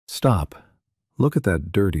Stop. Look at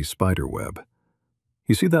that dirty spider web.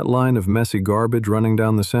 You see that line of messy garbage running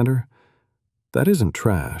down the center? That isn't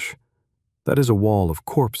trash. That is a wall of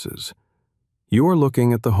corpses. You are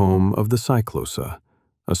looking at the home of the Cyclosa,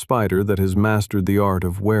 a spider that has mastered the art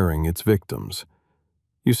of wearing its victims.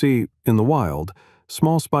 You see, in the wild,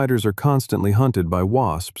 small spiders are constantly hunted by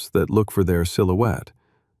wasps that look for their silhouette.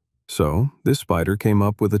 So, this spider came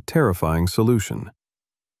up with a terrifying solution.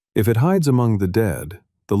 If it hides among the dead,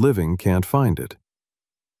 the living can't find it.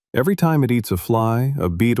 Every time it eats a fly, a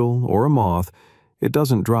beetle, or a moth, it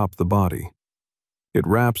doesn't drop the body. It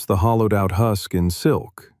wraps the hollowed-out husk in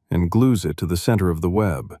silk and glues it to the center of the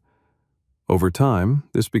web. Over time,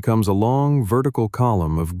 this becomes a long, vertical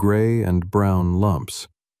column of gray and brown lumps.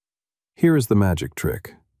 Here is the magic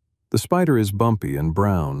trick. The spider is bumpy and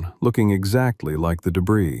brown, looking exactly like the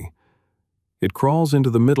debris. It crawls into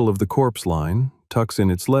the middle of the corpse line, tucks in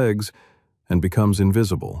its legs, and becomes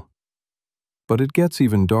invisible. But it gets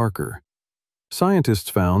even darker. Scientists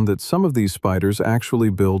found that some of these spiders actually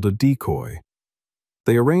build a decoy.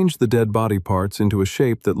 They arrange the dead body parts into a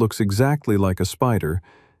shape that looks exactly like a spider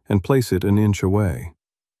and place it an inch away.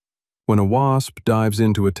 When a wasp dives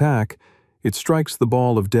in to attack, it strikes the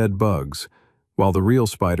ball of dead bugs, while the real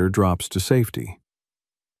spider drops to safety.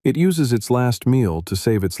 It uses its last meal to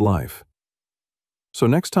save its life. So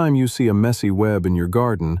next time you see a messy web in your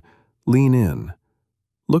garden, lean in.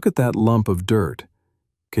 Look at that lump of dirt.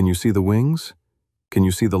 Can you see the wings? Can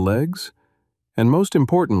you see the legs? And most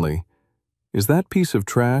importantly, is that piece of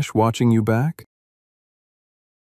trash watching you back?